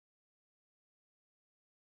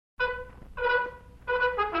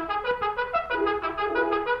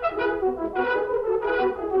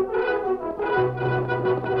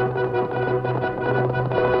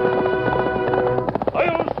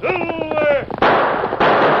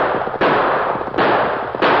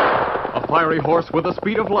fiery horse with the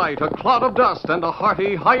speed of light, a cloud of dust, and a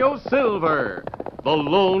hearty hi-yo silver, the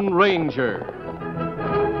Lone Ranger.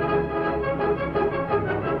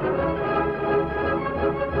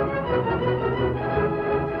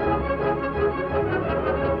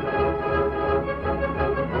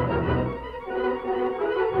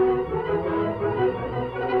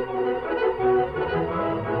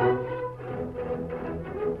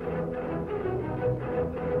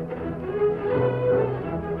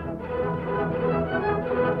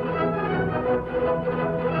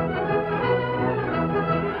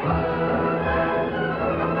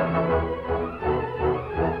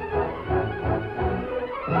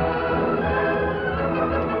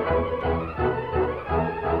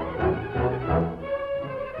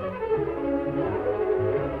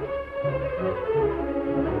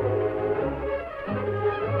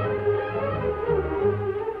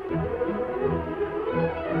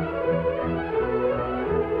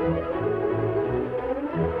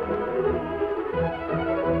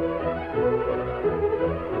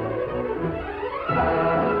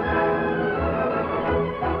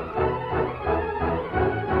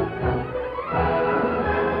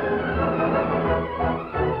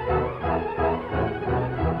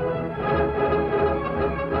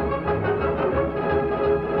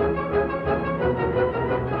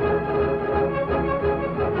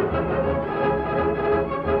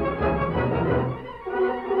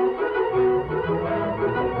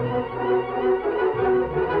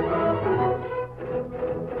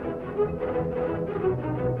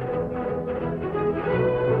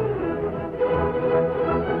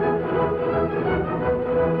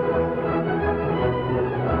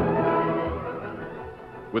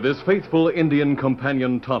 With his faithful Indian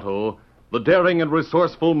companion Tonto, the daring and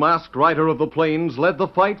resourceful masked rider of the plains led the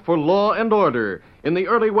fight for law and order in the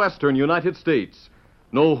early western United States.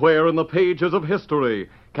 Nowhere in the pages of history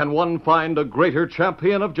can one find a greater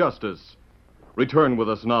champion of justice. Return with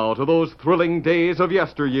us now to those thrilling days of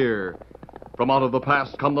yesteryear. From out of the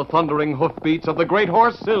past come the thundering hoofbeats of the great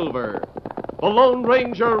horse Silver. The Lone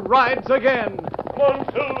Ranger rides again. Come on,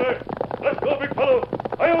 Silver. Let's go, big fellow.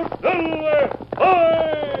 Hi-yo, Silver! Hi!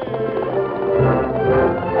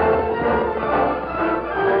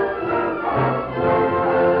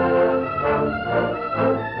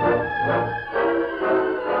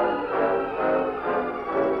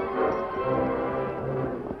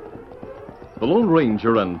 The Lone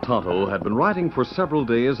Ranger and Tonto had been riding for several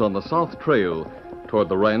days on the South Trail toward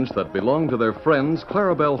the ranch that belonged to their friends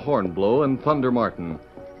Clarabelle Hornblow and Thunder Martin.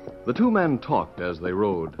 The two men talked as they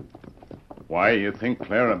rode. Why you think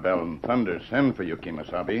Clarabelle and Thunder send for you,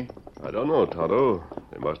 Kemosabe? I don't know, Tonto.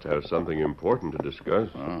 They must have something important to discuss.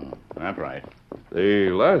 Oh, that's right. The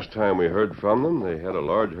last time we heard from them, they had a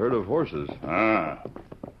large herd of horses.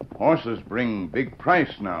 Horses bring big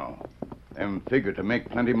price now. Them figure to make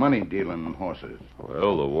plenty money dealing in horses.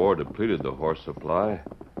 Well, the war depleted the horse supply.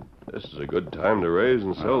 This is a good time to raise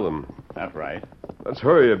and sell them. That's right. Let's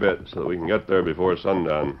hurry a bit so that we can get there before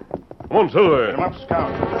sundown. Come on, Silver. Get 'em up,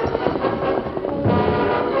 Scout.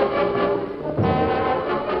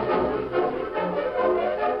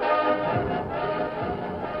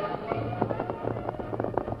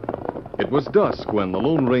 It was dusk when the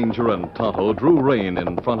Lone Ranger and Tonto drew rein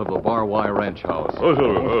in front of the Bar-Y ranch house. Oh,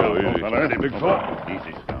 Silver. Oh, Easy, easy. fella. Steady, big fella.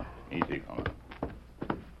 Easy, Scout. Easy, fella.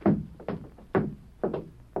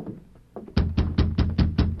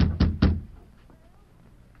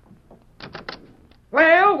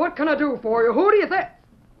 Well, what can I do for you? Who do you think?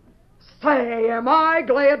 Say, am I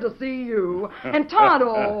glad to see you. And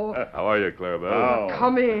Tonto. How are you, Clarabelle? Oh.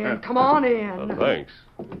 Come in. Come on in. Thanks.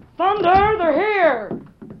 Thunder, they're here.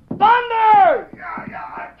 Thunder! Yeah,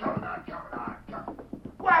 I'm coming on.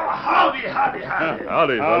 Well, howdy.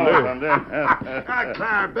 Howdy, Thunder.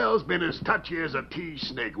 Clarabelle's been as touchy as a tea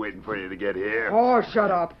snake waiting for you to get here. Oh,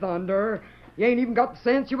 shut up, Thunder. You ain't even got the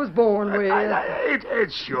sense you was born with.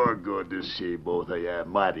 It's sure good to see both of you.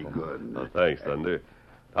 Mighty good. Oh, thanks, Thunder.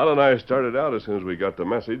 Tonto and I started out as soon as we got the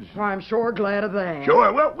message. I'm sure glad of that.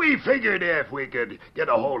 Sure, well, we figured if we could get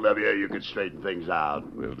a hold of you, you could straighten things out.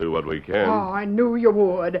 We'll do what we can. Oh, I knew you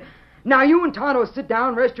would. Now, you and Tonto sit down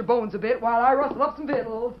and rest your bones a bit while I rustle up some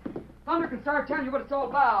victuals. Thunder can start telling you what it's all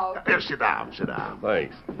about. Sit down.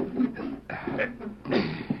 Thanks.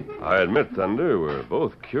 I admit, Thunder, we're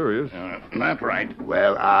both curious. That's right.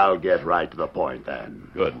 Well, I'll get right to the point then.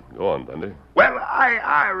 Good. Go on, Thunder. Well,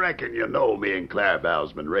 I reckon you know me and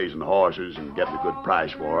Clarabelle's been raising horses and getting a good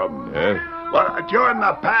price for them. Yeah? Well, during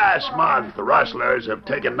the past month, the rustlers have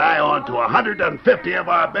taken nigh on to 150 of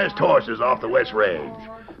our best horses off the West Range.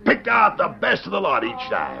 Pick out the best of the lot each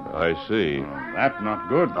time. I see. That's not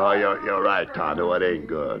good. Oh, you're right, Tonto. It ain't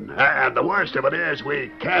good. And the worst of it is we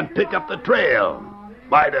can't pick up the trail.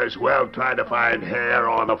 Might as well try to find hair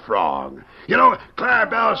on a frog. You know,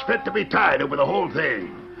 Clarabelle's fit to be tied over the whole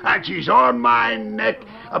thing. And she's on my neck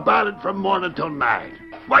about it from morning till night.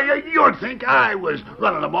 Why, you'd think I was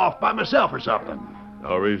running them off by myself or something.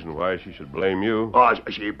 No reason why she should blame you. Oh,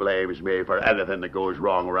 she blames me for anything that goes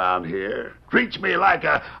wrong around here. Treats me like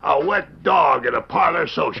a wet dog at a parlor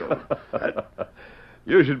social.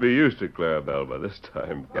 You should be used to Clarabelle by this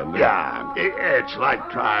time, Candy. Yeah, it's like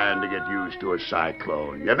trying to get used to a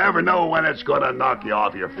cyclone. You never know when it's going to knock you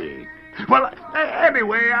off your feet. Well,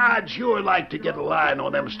 anyway, I'd sure like to get a line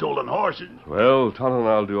on them stolen horses. Well, Tonto and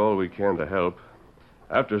I'll do all we can to help.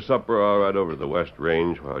 After supper, I'll ride over to the West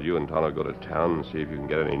Range while you and Tonto go to town and see if you can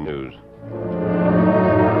get any news.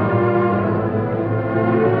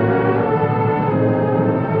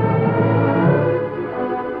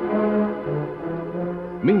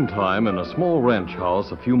 Meantime, in a small ranch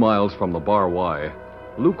house a few miles from the Bar Y,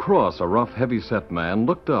 Lou Cross, a rough, heavy-set man,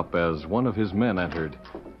 looked up as one of his men entered.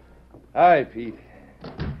 Hi, Pete.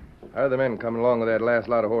 How are the men coming along with that last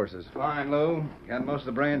lot of horses? Fine, Lou. Got most of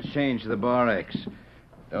the brands changed to the Bar X.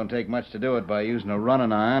 Don't take much to do it by using a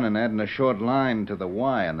running iron and adding a short line to the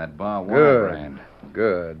Y on that Bar Y brand.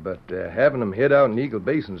 Good. But having them hid out in Eagle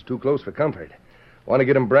Basin's too close for comfort. Want to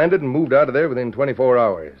get them branded and moved out of there within 24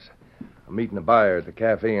 hours. I'm meeting a buyer at the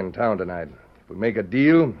cafe in town tonight. If we make a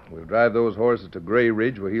deal, we'll drive those horses to Gray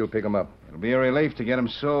Ridge where he'll pick them up. It'll be a relief to get them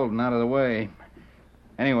sold and out of the way.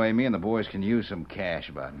 Anyway, me and the boys can use some cash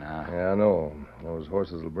about now. Yeah, I know. Those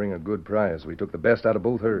horses will bring a good price. We took the best out of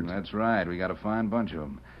both herds. That's right. We got a fine bunch of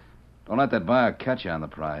them. Don't let that buyer cut you on the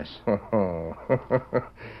price.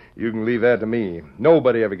 You can leave that to me.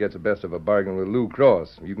 Nobody ever gets the best of a bargain with Lou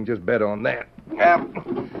Cross. You can just bet on that.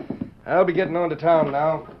 I'll be getting on to town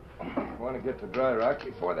now. I want to get to Dry Rock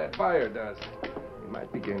before that buyer does. He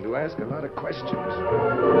might begin to ask a lot of questions.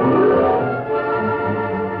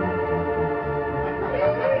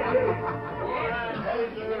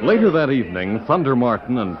 Later that evening, Thunder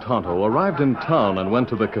Martin and Tonto arrived in town and went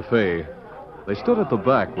to the cafe. They stood at the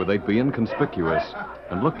back where they'd be inconspicuous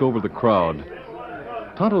and looked over the crowd.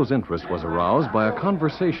 Tonto's interest was aroused by a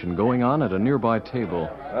conversation going on at a nearby table.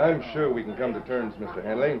 I'm sure we can come to terms, Mr.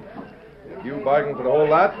 Henley. If you bargain for the whole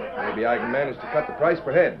lot, maybe I can manage to cut the price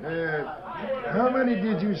per head. How many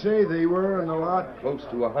did you say they were in the lot? Close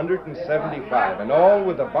to 175, and all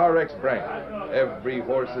with the Bar X brand. Every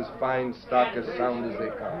horse is fine stock, as sound as they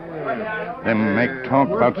come. Them make talk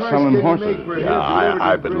about selling horses. Yeah,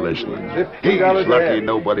 I've been listening. He's $50 lucky ahead.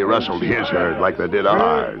 nobody rustled his herd like they did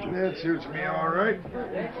ours. That suits me all right.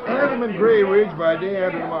 Have them in Gray Ridge by day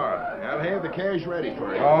after tomorrow. I'll have the cash ready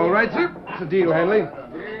for you. All right, sir. It's a deal, Henley.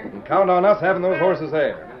 You can count on us having those horses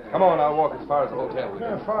there. Come on, I'll walk as far as the hotel with you.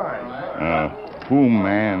 Yeah, fine. Who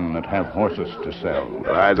man that have horses to sell?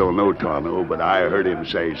 Well, I don't know, Tonto, but I heard him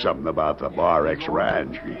say something about the Bar X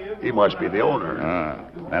Ranch. He must be the owner.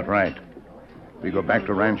 That's right. We go back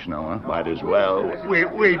to ranch now, huh? Might as well.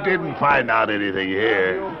 We didn't find out anything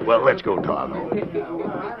here. Well, let's go, Tonto.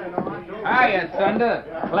 Hiya, Thunder.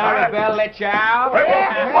 Clarabelle let you out?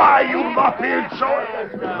 Why, you lop-eared sort?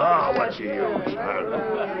 Oh, what's the use?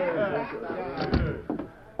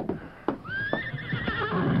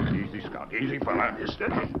 Easy, Scout. Easy, fella.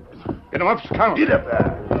 Get him up, Scout. Get up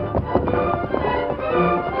there.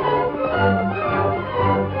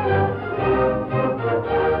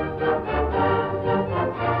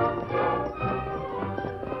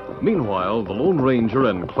 Meanwhile, the Lone Ranger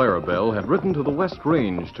and Clarabelle had ridden to the West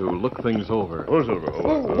Range to look things over.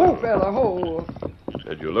 Ho, fella, ho.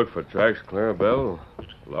 Did you look for tracks, Clarabelle?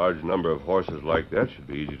 A large number of horses like that should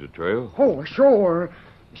be easy to trail. Oh, sure.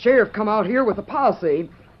 The sheriff come out here with a posse.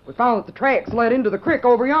 We found that the tracks led into the creek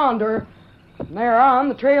over yonder. From there on,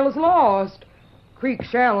 the trail is lost. The creek's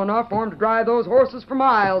shallow enough for him to drive those horses for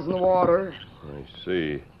miles in the water. I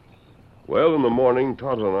see. Well, in the morning,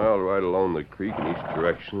 Tonto and I'll ride along the creek in each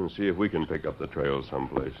direction and see if we can pick up the trail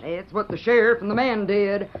someplace. That's what the sheriff and the men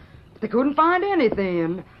did. But they couldn't find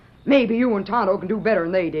anything. Maybe you and Tonto can do better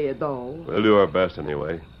than they did, though. We'll do our best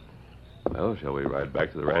anyway. Well, shall we ride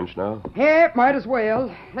back to the ranch now? Yep, might as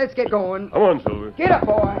well. Let's get going. Come on, Silver. Get up,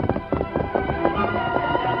 boy.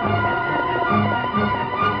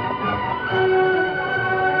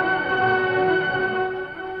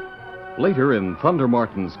 Later, in Thunder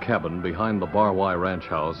Martin's cabin behind the Bar Y ranch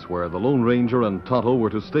house, where the Lone Ranger and Tonto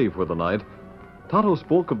were to stay for the night, Tonto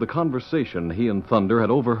spoke of the conversation he and Thunder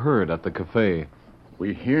had overheard at the cafe.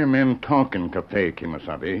 We hear men talk in cafe,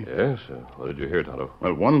 Kimasabi. Yes? What did you hear, Tonto?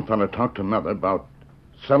 Well, one fella talked to another about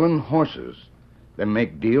selling horses. They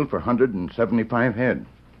make deal for 175 head.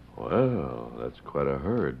 Well, that's quite a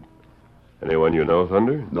herd. Anyone you know,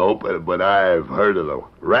 Thunder? Nope, but I've heard of the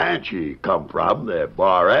ranch he come from, the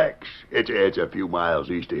Bar X. It's a few miles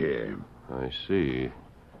east of here. I see.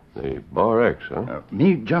 The Bar X, huh?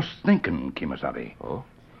 Me just thinking, Kimasabi. Oh?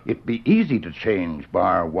 It'd be easy to change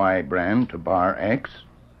Bar Y brand to Bar X.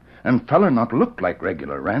 And feller not look like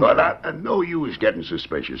regular rancher. But no use getting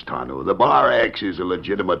suspicious, Tonto. The Bar X is a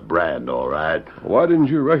legitimate brand, all right. Why didn't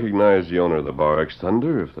you recognize the owner of the Bar X,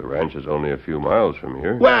 Thunder, if the ranch is only a few miles from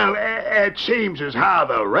here? Well, it seems as how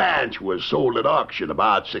the ranch was sold at auction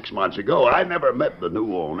about 6 months ago. I never met the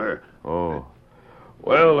new owner. Oh.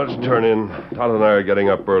 Well, let's turn in. Tonto and I are getting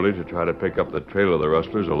up early to try to pick up the trail of the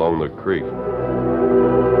rustlers along the creek.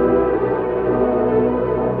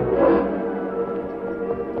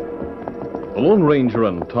 The Lone Ranger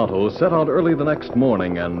and Tonto set out early the next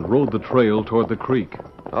morning and rode the trail toward the creek.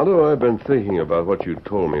 Tonto, I've been thinking about what you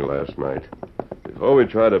told me last night. Before we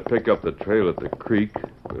try to pick up the trail at the creek,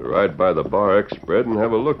 we'll ride by the Bar X spread and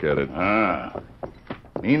have a look at it.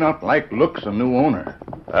 Me not like looks a new owner.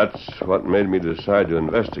 That's what made me decide to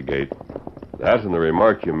investigate. That and the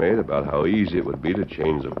remark you made about how easy it would be to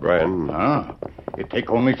change the brand. It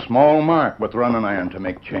take only small mark with running iron to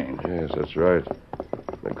make change. Yes, that's right.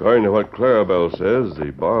 According to what Clarabelle says,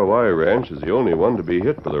 the Bar Y ranch is the only one to be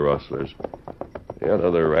hit by the rustlers. Yet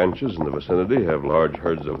other ranches in the vicinity have large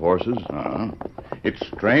herds of horses. It's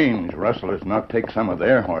strange rustlers not take some of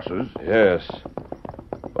their horses. Yes.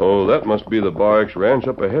 Oh, that must be the Bar X ranch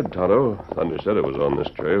up ahead, Tonto. Thunder said it was on this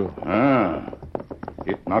trail.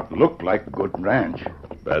 It not look like good ranch.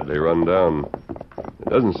 Badly run down.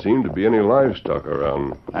 There doesn't seem to be any livestock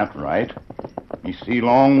around. That's right. Me see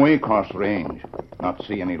long way across range. Not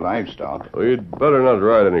see any livestock. We'd better not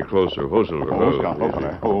ride any closer. I'm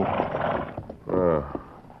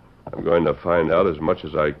going to find out as much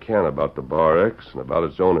as I can about the Bar X and about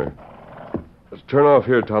its owner. Let's turn off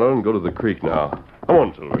here, Tonto, and go to the creek now. Come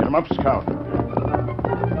on, Silver. Get him up, Scout.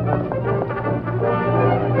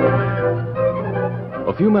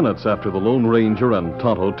 A few minutes after the Lone Ranger and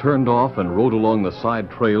Tonto turned off and rode along the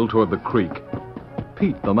side trail toward the creek,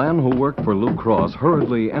 Pete, the man who worked for Lou Cross,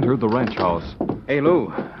 hurriedly entered the ranch house. Hey,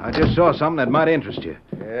 Lou, I just saw something that might interest you.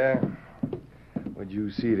 Yeah? What'd you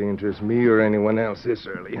see to interest me or anyone else this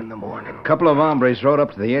early in the morning? A couple of hombres rode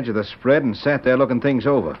up to the edge of the spread and sat there looking things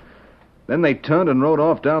over. Then they turned and rode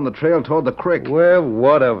off down the trail toward the creek. Well,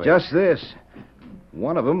 what of it? Just this.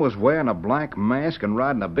 One of them was wearing a black mask and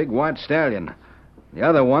riding a big white stallion. The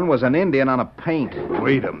other one was an Indian on a paint.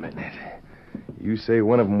 Wait a minute. You say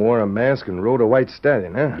one of them wore a mask and rode a white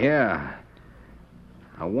stallion, huh? Yeah.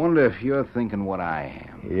 I wonder if you're thinking what I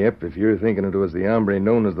am. Yep, if you're thinking it was the hombre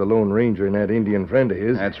known as the Lone Ranger and that Indian friend of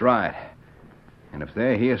his. That's right. And if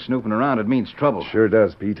they're here snooping around, it means trouble. Sure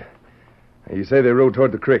does, Pete. You say they rode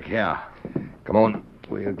toward the creek. Yeah. Come on.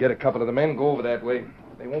 We'll get a couple of the men, go over that way.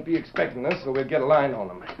 They won't be expecting us, so we'll get a line on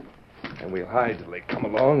them. And we'll hide till they come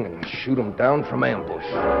along and shoot them down from ambush.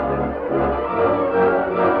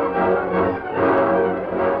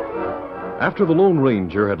 After the Lone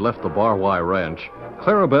Ranger had left the Bar Y ranch,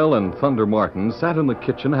 Clarabelle and Thunder Martin sat in the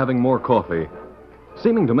kitchen having more coffee.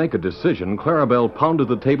 Seeming to make a decision, Clarabelle pounded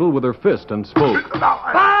the table with her fist and spoke.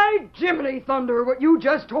 By Jiminy Thunder, what you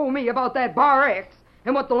just told me about that Bar X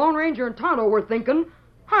and what the Lone Ranger and Tonto were thinking,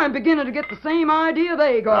 I'm beginning to get the same idea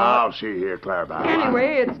they got. I'll see here, Clarabelle.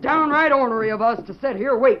 Anyway, it's downright ornery of us to sit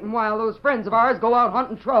here waiting while those friends of ours go out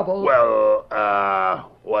hunting trouble. Well,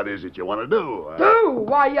 what is it you want to do? Do?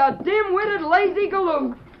 Why, you dim-witted, lazy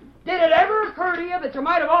galoot. Did it ever occur to you that you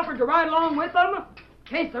might have offered to ride along with them in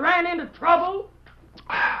case they ran into trouble?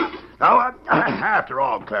 Now, after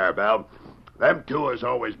all, Clarabelle, them two has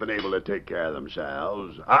always been able to take care of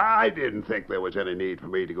themselves. I didn't think there was any need for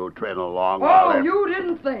me to go treading along. You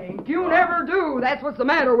didn't think. You never do. That's what's the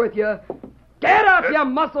matter with you. Get up, you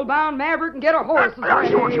muscle-bound maverick, and get a horse.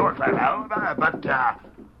 Sure, Clarabelle. But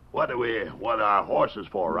what do we want our horses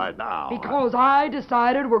for right now? Because I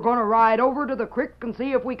decided we're going to ride over to the creek and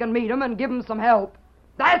see if we can meet them and give them some help.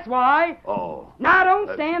 That's why. Oh. Now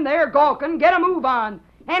don't stand there gawking. Get a move on.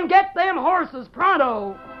 And get them horses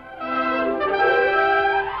pronto.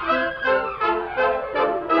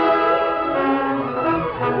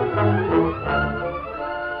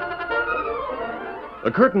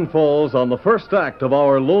 The curtain falls on the first act of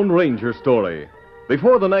our Lone Ranger story.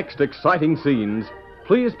 Before the next exciting scenes,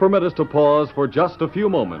 please permit us to pause for just a few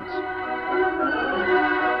moments.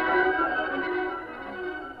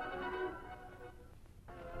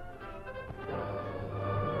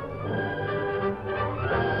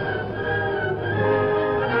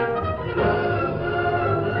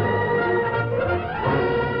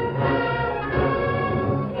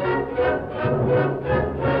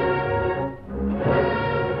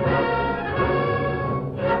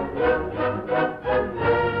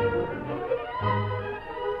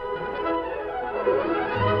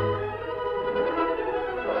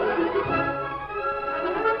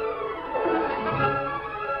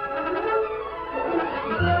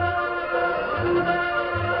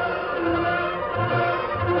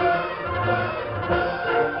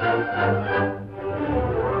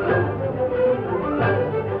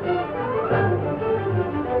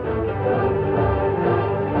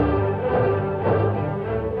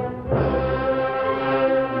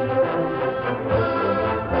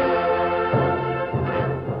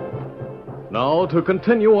 to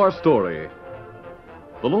continue our story.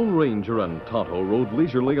 The Lone Ranger and Tonto rode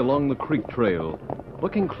leisurely along the creek trail,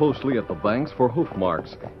 looking closely at the banks for hoof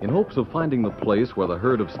marks in hopes of finding the place where the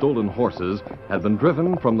herd of stolen horses had been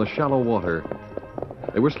driven from the shallow water.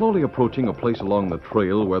 They were slowly approaching a place along the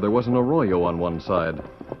trail where there was an arroyo on one side,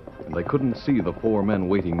 and they couldn't see the four men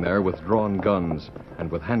waiting there with drawn guns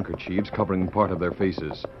and with handkerchiefs covering part of their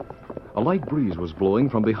faces. A light breeze was blowing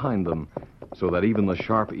from behind them, so that even the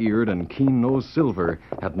sharp-eared and keen-nosed Silver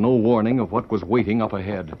had no warning of what was waiting up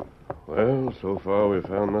ahead. Well, so far we've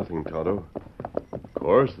found nothing, Tonto. Of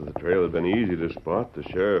course, if the trail had been easy to spot, the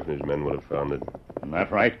sheriff and his men would have found it.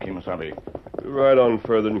 That right, Kimasabi? We'll ride on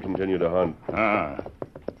further and continue to hunt.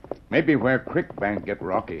 Maybe where creek bank get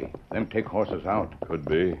rocky, them take horses out. Could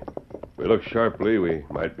be. If we look sharply, we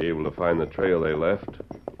might be able to find the trail they left,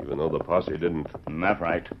 even though the posse didn't. That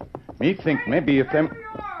right. Me think maybe if them...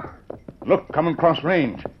 Look, coming across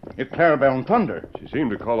range. It's Clarabelle and Thunder. She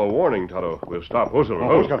seemed to call a warning, Tonto. We'll stop. Whistle.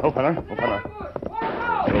 Oh, fella.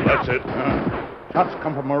 So that's it. Shots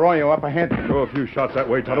come from Arroyo up ahead. Throw a few shots that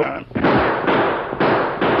way, Tonto.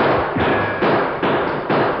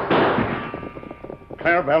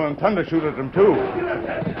 Clarabelle and Thunder shoot at them, too.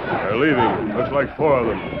 They're leaving. Looks like four of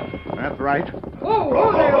them. That's right.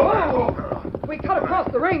 Whoa there, whoa! We cut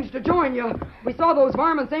across the range to join you. We saw those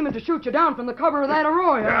varmints aiming to shoot you down from the cover of that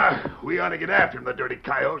arroyo. We ought to get after them, the dirty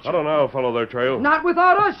coyotes. I don't know. Follow their trail. Not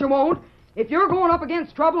without us, you won't. If you're going up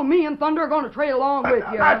against trouble, me and Thunder are going to trail along with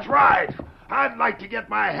you. That's right. I'd like to get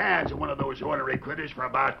my hands on one of those ornery critters for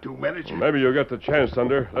about 2 minutes. Well, maybe you'll get the chance,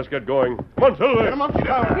 Thunder. Let's get going. Come on, Silver. Get 'em up, Get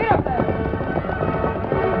up there.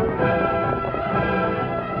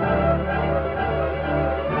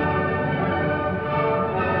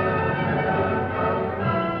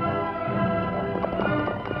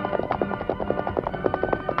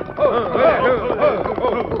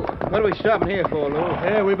 What are we stopping here for, Lou?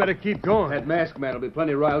 Yeah, we better keep going. That masked man will be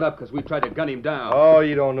plenty riled up because we tried to gun him down. Oh,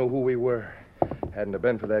 you don't know who we were. Hadn't have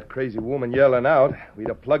been for that crazy woman yelling out, we'd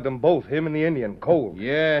have plugged them both, him and the Indian, cold.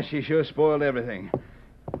 Yeah, she sure spoiled everything.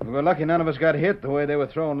 We were lucky none of us got hit the way they were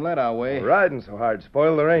throwing lead our way. Riding so hard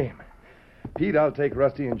spoiled their aim. Pete, I'll take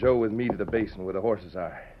Rusty and Joe with me to the basin where the horses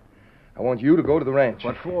are. I want you to go to the ranch.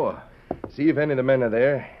 What for? See if any of the men are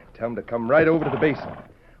there. Tell them to come right over to the basin.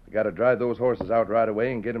 We got to drive those horses out right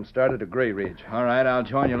away and get them started at Gray Ridge. All right, I'll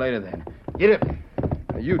join you later then. Get it.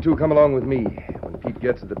 Now, you two come along with me. When Pete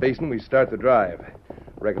gets to the basin, we start the drive.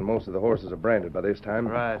 Reckon most of the horses are branded by this time.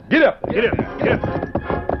 Right. Get up! Get up! Get up!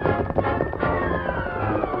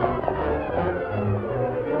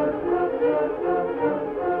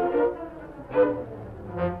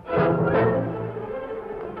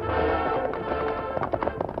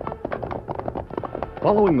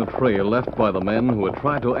 Following the trail left by the men who had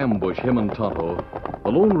tried to ambush him and Tonto, the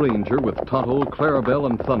Lone Ranger with Tonto, Clarabelle,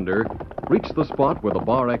 and Thunder reached the spot where the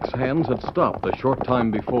Bar X hands had stopped a short time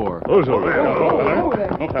before. Who's over there? Oh,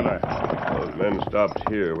 Those men stopped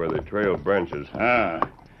here where they trailed branches.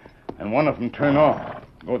 And one of them turn off.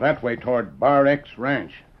 Go that way toward Bar X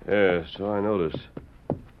Ranch. Yes, so I noticed.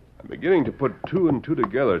 I'm beginning to put two and two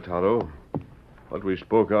together, Tonto. What we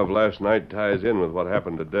spoke of last night ties in with what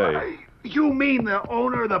happened today. You mean the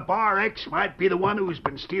owner of the Bar X might be the one who's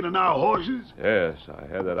been stealing our horses? Yes, I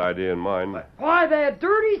had that idea in mind. Why, that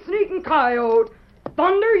dirty, sneaking coyote.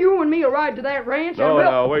 Thunder, you and me will ride to that ranch and we'll...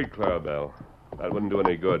 No, wait, Clarabelle. That wouldn't do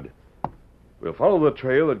any good. We'll follow the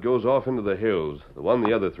trail that goes off into the hills, the one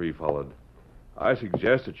the other three followed. I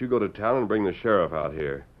suggest that you go to town and bring the sheriff out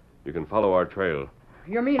here. You can follow our trail.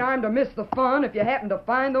 You mean I'm to miss the fun if you happen to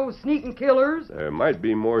find those sneaking killers? There might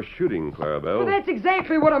be more shooting, Clarabelle. Well, that's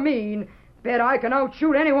exactly what I mean. Bet I can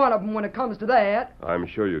outshoot any one of them when it comes to that. I'm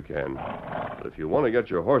sure you can. But if you want to get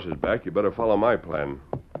your horses back, you better follow my plan.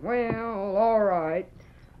 Well, all right.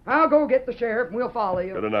 I'll go get the sheriff and we'll follow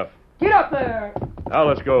you. Good enough. Get up there. Now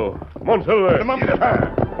let's go. Come on, Silver. Come on,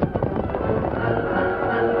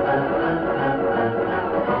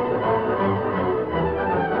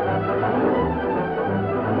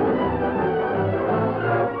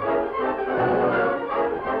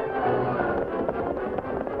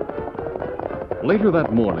 Later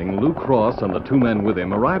that morning, Lou Cross and the two men with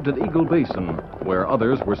him arrived at Eagle Basin, where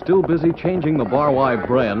others were still busy changing the Bar Y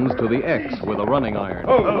brands to the X with a running iron.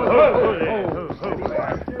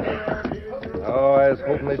 Oh, I was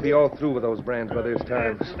hoping they'd be all through with those brands by this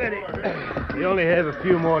time. We only have a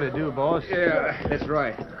few more to do, boss. Yeah, that's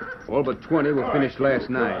right. All but 20 were finished last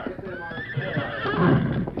night.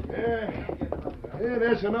 Yeah,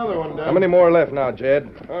 there's another one done. How many more left now, Jed?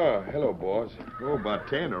 Oh, hello, boss. Oh, about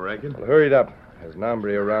 10, I reckon. Well, hurry it up. There's an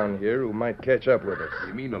hombre around here who might catch up with us.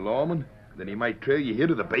 You mean the lawman? Then he might trail you here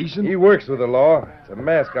to the basin? He works with the law. It's a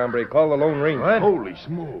masked hombre called the Lone Ranger. What? Holy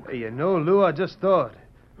smoke. Hey, you know, Lou, I just thought.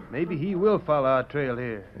 Maybe he will follow our trail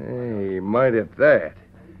here. Hey, might at that.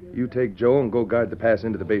 You take Joe and go guard the pass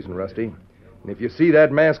into the basin, Rusty. And if you see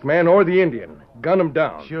that masked man or the Indian, gun him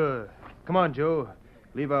down. Sure. Come on, Joe.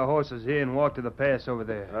 Leave our horses here and walk to the pass over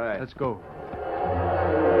there. All right. Let's go.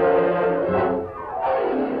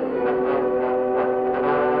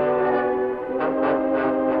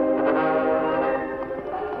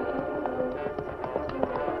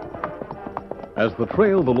 As the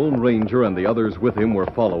trail the Lone Ranger and the others with him were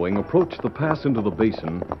following approached the pass into the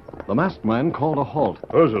basin, the masked man called a halt.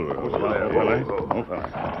 What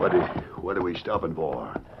are we stopping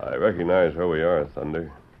for? I recognize where we are,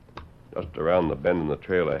 Thunder. Just around the bend in the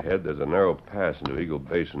trail ahead, there's a narrow pass into Eagle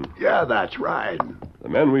Basin. Yeah, that's right. The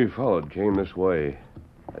men we followed came this way.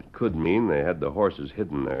 That could mean they had the horses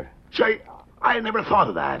hidden there. Say, I never thought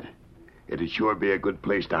of that. It'd sure be a good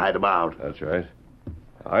place to hide them out. That's right.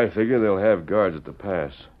 I figure they'll have guards at the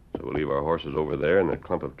pass, so we'll leave our horses over there in a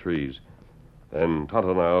clump of trees. Then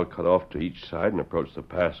Tonto and I'll cut off to each side and approach the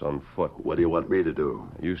pass on foot. What do you want me to do?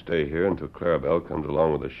 You stay here until Clarabelle comes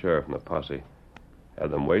along with the sheriff and the posse.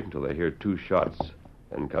 Have them wait until they hear 2 shots,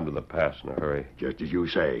 then come to the pass in a hurry. Just as you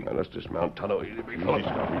say. Now, let's dismount, Tonto. Easy, big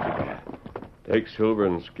fella. Take Silver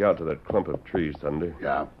and scout to that clump of trees, Thunder.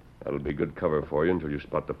 Yeah. That'll be good cover for you until you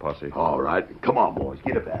spot the posse. All right. Come on, boys.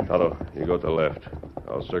 Get it back. Tonto, you go to the left.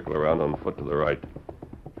 I'll circle around on foot to the right.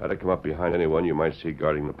 Try to come up behind anyone you might see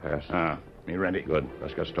guarding the pass. Me ready. Good.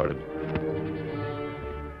 Let's get started.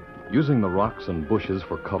 Using the rocks and bushes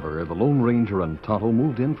for cover, the Lone Ranger and Tonto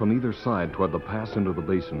moved in from either side toward the pass into the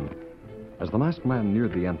basin. As the masked man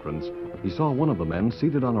neared the entrance, he saw one of the men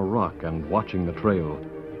seated on a rock and watching the trail.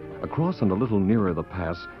 Across and a little nearer the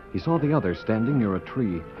pass, he saw the other standing near a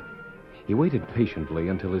tree. He waited patiently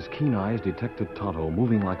until his keen eyes detected Tonto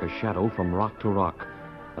moving like a shadow from rock to rock,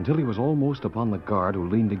 until he was almost upon the guard who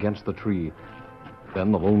leaned against the tree.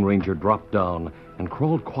 Then the Lone Ranger dropped down and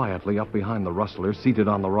crawled quietly up behind the rustler seated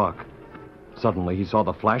on the rock. Suddenly, he saw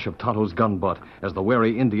the flash of Tonto's gun butt as the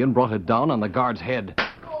wary Indian brought it down on the guard's head.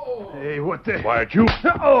 Hey, what the... Quiet, you.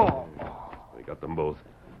 Oh! We got them both.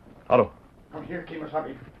 Tonto. Come here,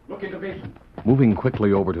 Kemosabe. Look in the basin. Moving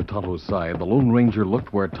quickly over to Tonto's side, the Lone Ranger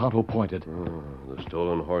looked where Tonto pointed. The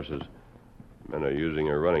stolen horses. Men are using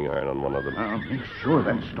a running iron on one of them. Make sure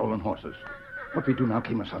them stolen horses. What we do now,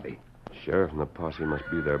 Kemosabe? Sheriff and the posse must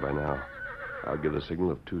be there by now. I'll give the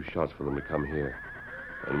signal of 2 shots for them to come here.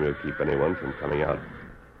 And we'll keep anyone from coming out.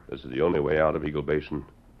 This is the only way out of Eagle Basin.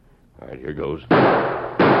 All right, here goes.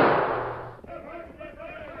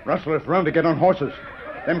 Rustlers run to get on horses.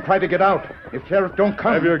 Then try to get out. If Sheriff don't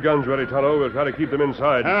come... Have your guns ready, Tonto. We'll try to keep them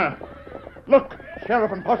inside. Look,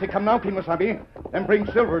 Sheriff and posse come now, Kemosabe. Then bring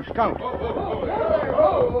Silver, scout.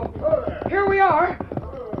 Here we are.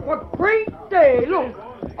 What great day. Look,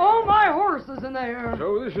 all my horses in there.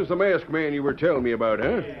 So this is the masked man you were telling me about,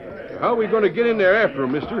 huh? How are we going to get in there after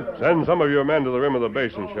him, mister? Send some of your men to the rim of the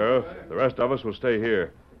basin, Sheriff. The rest of us will stay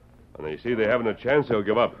here. When they see they haven't a chance, they'll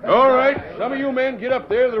give up. All right. Some of you men get up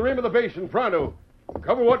there to the rim of the basin, pronto.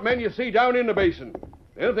 Cover what men you see down in the basin.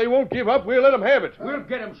 And if they won't give up, we'll let them have it. We'll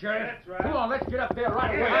get him, Sheriff. That's right. Come on, let's get up there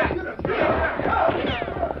right away.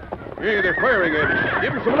 Hey, they're firing at us.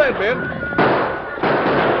 Give them some lead, men.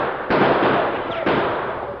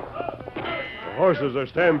 The horses are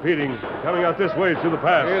stampeding, coming out this way through the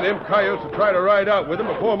pass. Yeah, them coyotes will try to ride out with them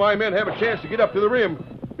before my men have a chance to get up to the rim.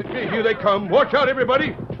 Here they come. Watch out,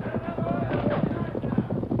 everybody.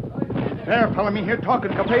 There, follow me here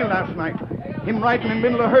talking Capel last night. Him riding in the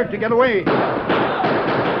middle of the herd to get away. He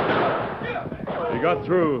got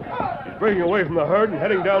through. He's breaking away from the herd and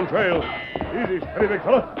heading down trail. Easy, steady, big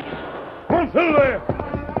fella. Come on, Silver!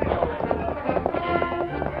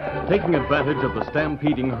 Taking advantage of the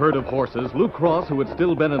stampeding herd of horses, Luke Cross, who had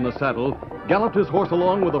still been in the saddle, galloped his horse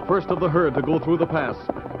along with the first of the herd to go through the pass.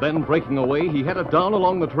 Then, breaking away, he headed down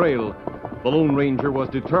along the trail. The Lone Ranger was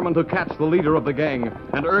determined to catch the leader of the gang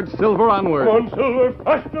and urged Silver onward. Come on, Silver!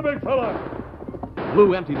 Faster, big fella!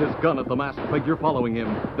 Lou emptied his gun at the masked figure following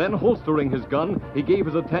him. Then, holstering his gun, he gave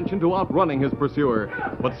his attention to outrunning his pursuer.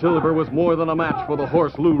 But Silver was more than a match for the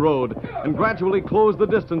horse Lou rode, and gradually closed the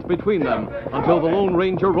distance between them until the Lone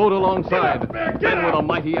Ranger rode alongside. Then, with a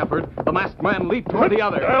mighty effort, the masked man leaped toward the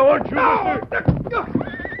other. I want you, mister!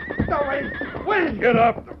 No, wait! Get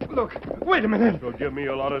up! Look, wait a minute. You'll give me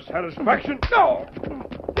a lot of satisfaction. No!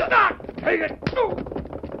 Take it!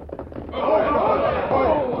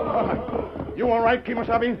 You all right,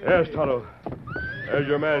 Kemosabe? Yes, Tonto. There's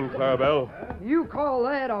your man, Clarabelle. You call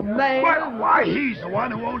that a man? Why, he's the one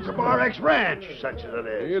who owns the Bar X Ranch, such as it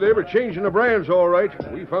is. Yeah, they were changing the brands, all right.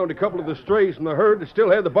 We found a couple of the strays from the herd that still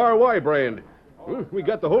had the Bar Y brand. We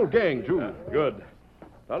got the whole gang, too. Good.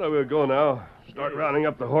 Thought I would go now. Start rounding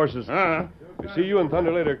up the horses. We'll see you in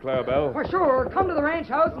Thunder later, Clarabelle. For sure. Come to the ranch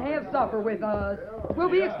house and have supper with us. We'll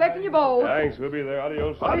be expecting you both. Thanks, we'll be there.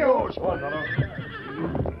 Adios. Adios. Come on, Tonto.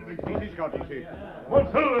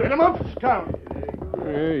 Get him up, Scout.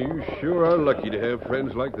 Yeah, you sure are lucky to have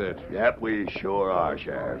friends like that. Yep, we sure are,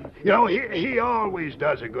 Sheriff. You know, he always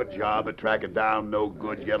does a good job at tracking down no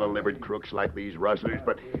good yellow-livered crooks like these rustlers,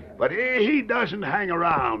 but he doesn't hang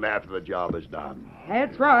around after the job is done.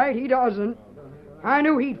 That's right, he doesn't. I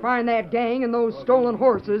knew he'd find that gang and those stolen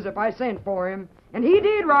horses if I sent for him. And he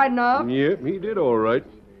did right enough. Yep, he did all right.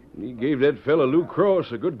 He gave that fella Lou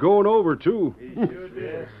Cross a good going over, too.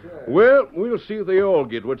 Well, we'll see if they all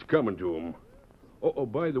get what's coming to them. Oh,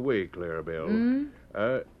 by the way, Clarabelle.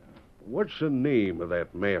 What's the name of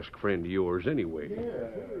that masked friend of yours, anyway?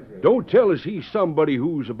 Don't tell us he's somebody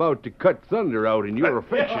who's about to cut thunder out in your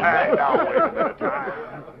affection.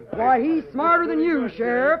 Why, he's smarter than you,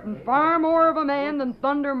 Sheriff, and far more of a man than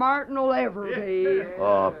Thunder Martin will ever be.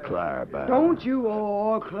 Oh, Clarabelle. Don't you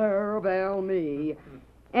Clarabelle me.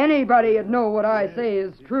 Anybody'd know what I say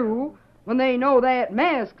is true when they know that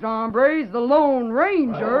masked hombre's the Lone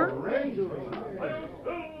Ranger.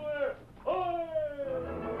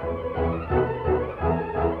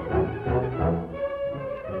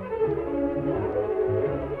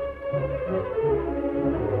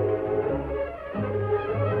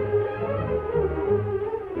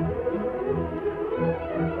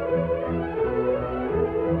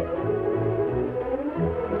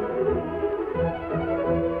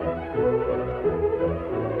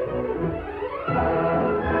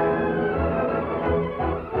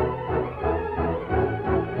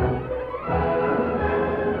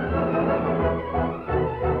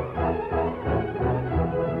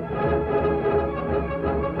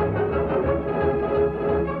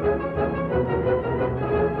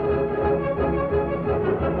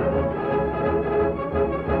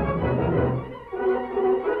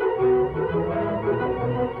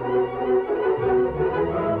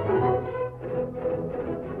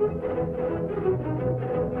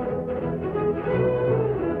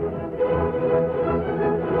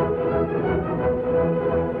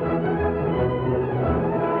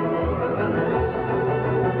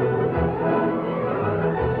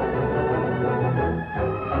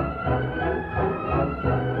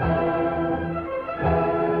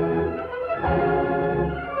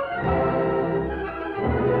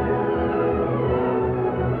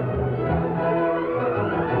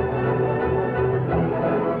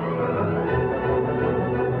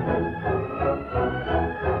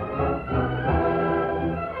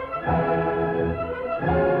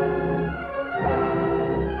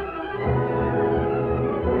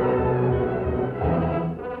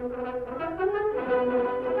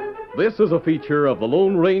 This is a feature of the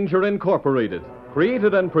Lone Ranger Incorporated,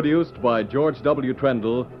 created and produced by George W.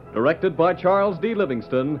 Trendle, directed by Charles D.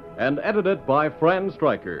 Livingston, and edited by Fran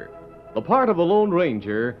Stryker. The part of the Lone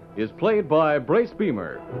Ranger is played by Brace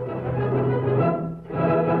Beamer.